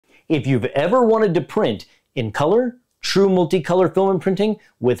If you've ever wanted to print in color, true multicolor filament printing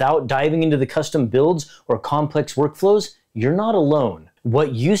without diving into the custom builds or complex workflows, you're not alone.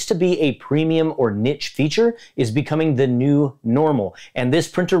 What used to be a premium or niche feature is becoming the new normal. And this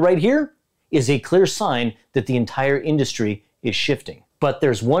printer right here is a clear sign that the entire industry is shifting. But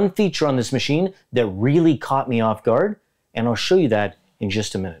there's one feature on this machine that really caught me off guard, and I'll show you that in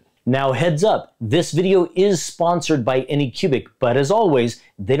just a minute. Now heads up, this video is sponsored by Anycubic, but as always,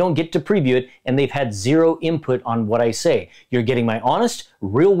 they don't get to preview it and they've had zero input on what I say. You're getting my honest,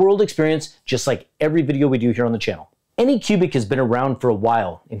 real-world experience, just like every video we do here on the channel. Anycubic has been around for a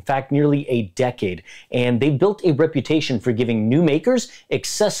while, in fact nearly a decade, and they've built a reputation for giving new makers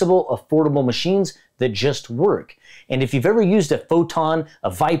accessible, affordable machines that just work. And if you've ever used a Photon, a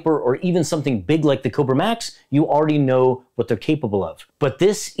Viper, or even something big like the Kobra Max, you already know what they're capable of. But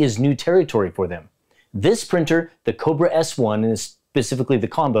this is new territory for them. This printer, the Kobra S1, and specifically the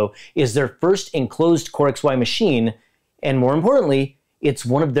combo, is their first enclosed CoreXY machine, and more importantly, it's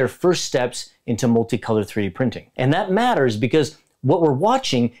one of their first steps into multicolor 3D printing. And that matters because what we're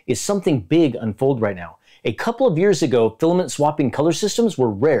watching is something big unfold right now. A couple of years ago, filament swapping color systems were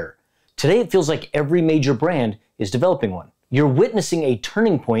rare. Today, it feels like every major brand is developing one. You're witnessing a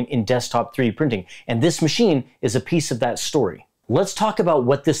turning point in desktop 3D printing, and this machine is a piece of that story. Let's talk about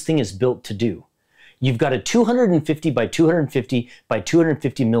what this thing is built to do. You've got a 250 by 250 by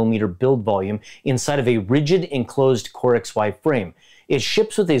 250 millimeter build volume inside of a rigid enclosed CoreXY frame. It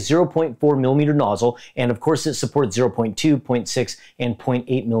ships with a 0.4 millimeter nozzle, and of course it supports 0.2, 0.6, and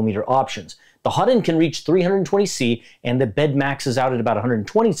 0.8 millimeter options. The hot end can reach 320C, and the bed maxes out at about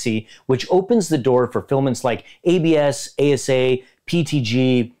 120C, which opens the door for filaments like ABS, ASA,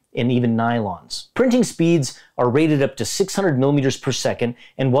 PTG, and even nylons. Printing speeds are rated up to 600 millimeters per second,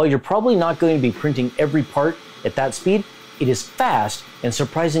 and while you're probably not going to be printing every part at that speed, it is fast and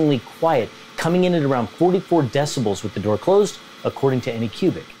surprisingly quiet, coming in at around 44 decibels with the door closed, according to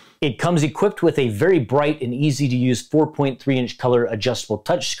Anycubic. It comes equipped with a very bright and easy to use 4.3-inch color adjustable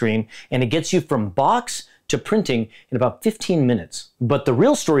touchscreen, and it gets you from box to printing in about 15 minutes. But the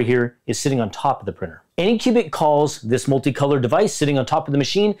real story here is sitting on top of the printer. Anycubic calls this multicolor device sitting on top of the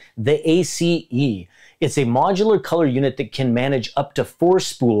machine the ACE. It's a modular color unit that can manage up to 4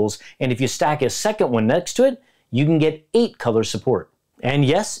 spools, and if you stack a second one next to it, you can get 8 color support. And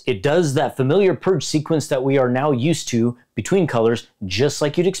yes, it does that familiar purge sequence that we are now used to between colors, just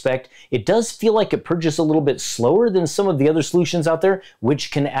like you'd expect. It does feel like it purges a little bit slower than some of the other solutions out there,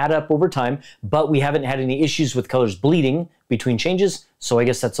 which can add up over time, but we haven't had any issues with colors bleeding between changes, so I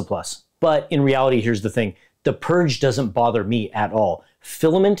guess that's a plus. But in reality, here's the thing. The purge doesn't bother me at all.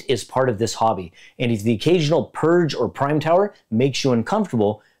 Filament is part of this hobby, and if the occasional purge or prime tower makes you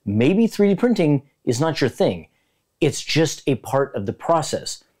uncomfortable, maybe 3D printing is not your thing. It's just a part of the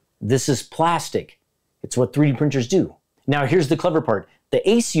process. This is plastic. It's what 3D printers do. Now here's the clever part. The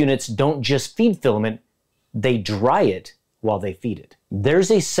ACE units don't just feed filament, they dry it while they feed it.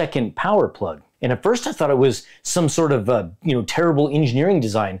 There's a second power plug. And at first I thought it was some sort of terrible engineering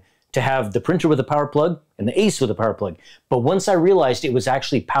design to have the printer with a power plug and the ACE with a power plug. But once I realized it was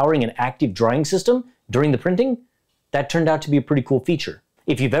actually powering an active drying system during the printing, that turned out to be a pretty cool feature.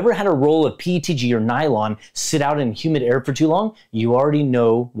 If you've ever had a roll of PETG or nylon sit out in humid air for too long, you already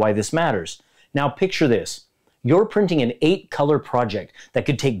know why this matters. Now picture this. You're printing an 8-color project that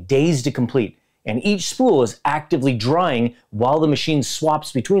could take days to complete, and each spool is actively drying while the machine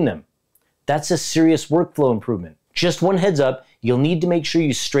swaps between them. That's a serious workflow improvement. Just one heads up, you'll need to make sure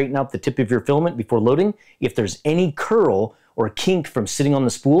you straighten out the tip of your filament before loading. If there's any curl or kink from sitting on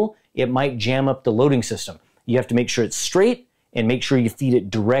the spool, it might jam up the loading system. You have to make sure it's straight and make sure you feed it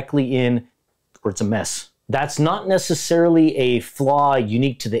directly in or it's a mess. That's not necessarily a flaw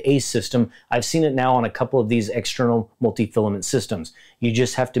unique to the ACE system. I've seen it now on a couple of these external multi-filament systems. You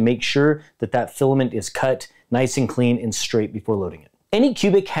just have to make sure that that filament is cut nice and clean and straight before loading it.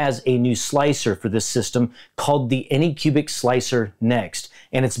 Anycubic has a new slicer for this system called the Anycubic Slicer Next,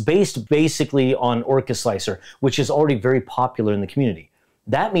 and it's based basically on Orca Slicer, which is already very popular in the community.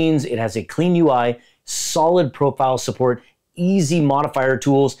 That means it has a clean UI, solid profile support, easy modifier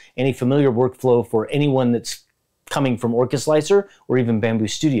tools, and a familiar workflow for anyone that's coming from Orca Slicer or even Bambu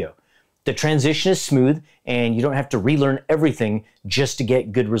Studio. The transition is smooth, and you don't have to relearn everything just to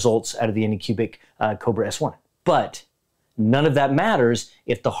get good results out of the Anycubic Kobra S1. But none of that matters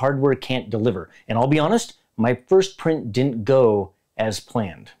if the hardware can't deliver. And I'll be honest, my first print didn't go as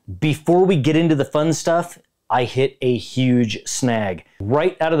planned. Before we get into the fun stuff, I hit a huge snag.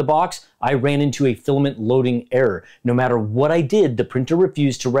 Right out of the box, I ran into a filament loading error. No matter what I did, the printer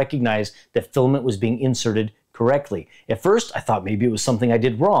refused to recognize that filament was being inserted correctly. At first, I thought maybe it was something I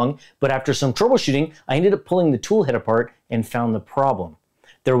did wrong, but after some troubleshooting, I ended up pulling the tool head apart and found the problem.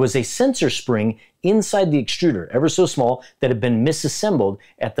 There was a sensor spring inside the extruder, ever so small, that had been misassembled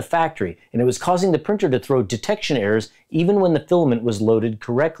at the factory, and it was causing the printer to throw detection errors even when the filament was loaded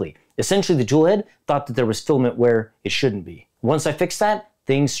correctly. Essentially, the tool head thought that there was filament where it shouldn't be. Once I fixed that,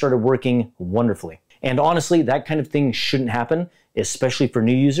 things started working wonderfully. And honestly, that kind of thing shouldn't happen, especially for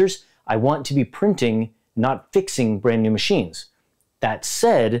new users. I want to be printing, not fixing brand new machines. That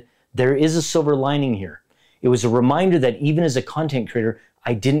said, there is a silver lining here. It was a reminder that even as a content creator,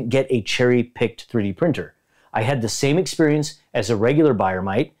 I didn't get a cherry-picked 3D printer. I had the same experience as a regular buyer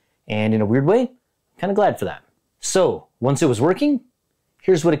might, and in a weird way, I'm kind of glad for that. So, once it was working,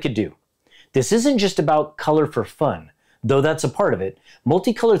 here's what it could do. This isn't just about color for fun, though that's a part of it.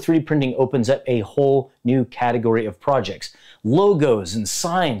 Multicolor 3D printing opens up a whole new category of projects. Logos and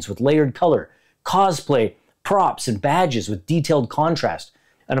signs with layered color, cosplay, props, and badges with detailed contrast,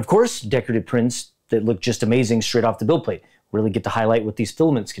 and of course, decorative prints that look just amazing straight off the build plate. Really get to highlight what these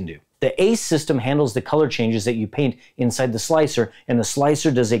filaments can do. The ACE system handles the color changes that you paint inside the slicer, and the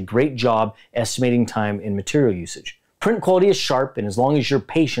slicer does a great job estimating time and material usage. Print quality is sharp, and as long as you're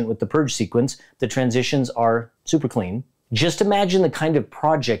patient with the purge sequence, the transitions are super clean. Just imagine the kind of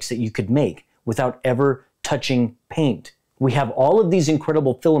projects that you could make without ever touching paint. We have all of these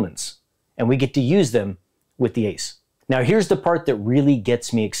incredible filaments, and we get to use them with the ACE. Now here's the part that really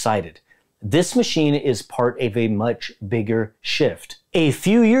gets me excited. This machine is part of a much bigger shift. A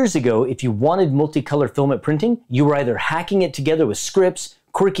few years ago, if you wanted multicolor filament printing, you were either hacking it together with scripts,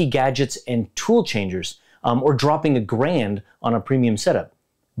 quirky gadgets, and tool changers, or dropping $1,000 on a premium setup.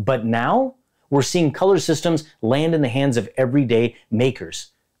 But now, we're seeing color systems land in the hands of everyday makers,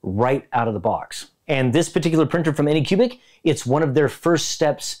 right out of the box. And this particular printer from Anycubic, it's one of their first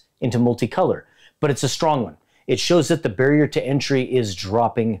steps into multicolor, but it's a strong one. It shows that the barrier to entry is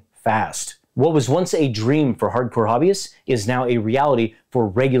dropping fast. What was once a dream for hardcore hobbyists is now a reality for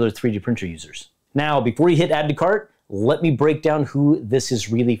regular 3D printer users. Now, before you hit add to cart, let me break down who this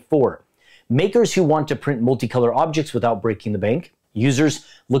is really for. Makers who want to print multicolor objects without breaking the bank, users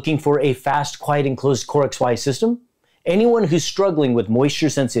looking for a fast, quiet, and closed CoreXY system, anyone who's struggling with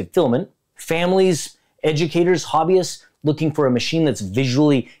moisture-sensitive filament, families, educators, hobbyists looking for a machine that's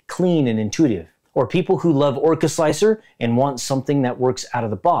visually clean and intuitive, or people who love Orca Slicer and want something that works out of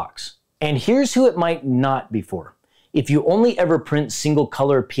the box. And here's who it might not be for. If you only ever print single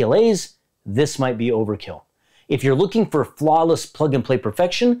color PLAs, this might be overkill. If you're looking for flawless plug-and-play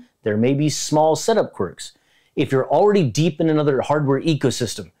perfection, there may be small setup quirks. If you're already deep in another hardware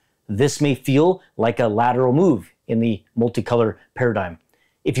ecosystem, this may feel like a lateral move in the multicolor paradigm.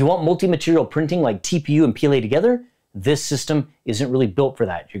 If you want multi-material printing like TPU and PLA together, this system isn't really built for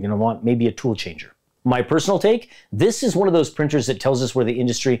that. You're going to want maybe a tool changer. My personal take, this is one of those printers that tells us where the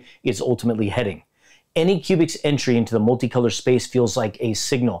industry is ultimately heading. Anycubic's entry into the multicolor space feels like a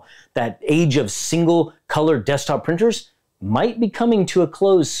signal. That age of single color desktop printers might be coming to a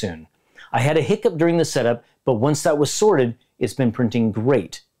close soon. I had a hiccup during the setup, but once that was sorted, it's been printing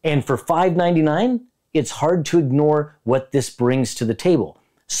great. And for $5.99, it's hard to ignore what this brings to the table.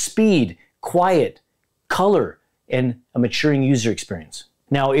 Speed, quiet, color, and a maturing user experience.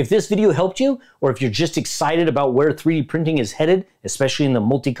 Now, if this video helped you, or if you're just excited about where 3D printing is headed, especially in the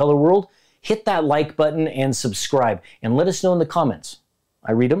multicolor world, hit that like button and subscribe, and let us know in the comments.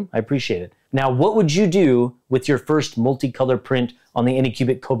 I read them, I appreciate it. Now, what would you do with your first multicolor print on the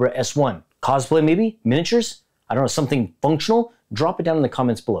Anycubic Kobra S1? Cosplay maybe? Miniatures? I don't know, something functional? Drop it down in the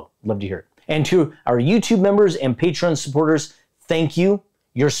comments below. Love to hear it. And to our YouTube members and Patreon supporters, thank you.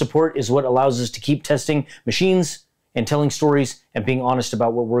 Your support is what allows us to keep testing machines and telling stories and being honest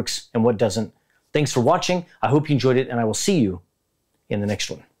about what works and what doesn't. Thanks for watching. I hope you enjoyed it, and I will see you in the next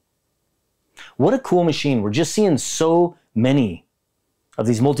one. What a cool machine. We're just seeing so many of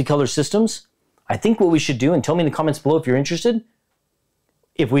these multicolor systems. I think what we should do, and tell me in the comments below if you're interested,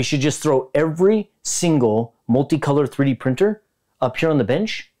 if we should just throw every single multicolor 3D printer up here on the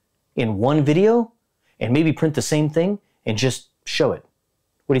bench in one video and maybe print the same thing and just show it.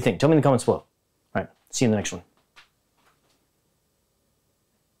 What do you think? Tell me in the comments below. All right, see you in the next one.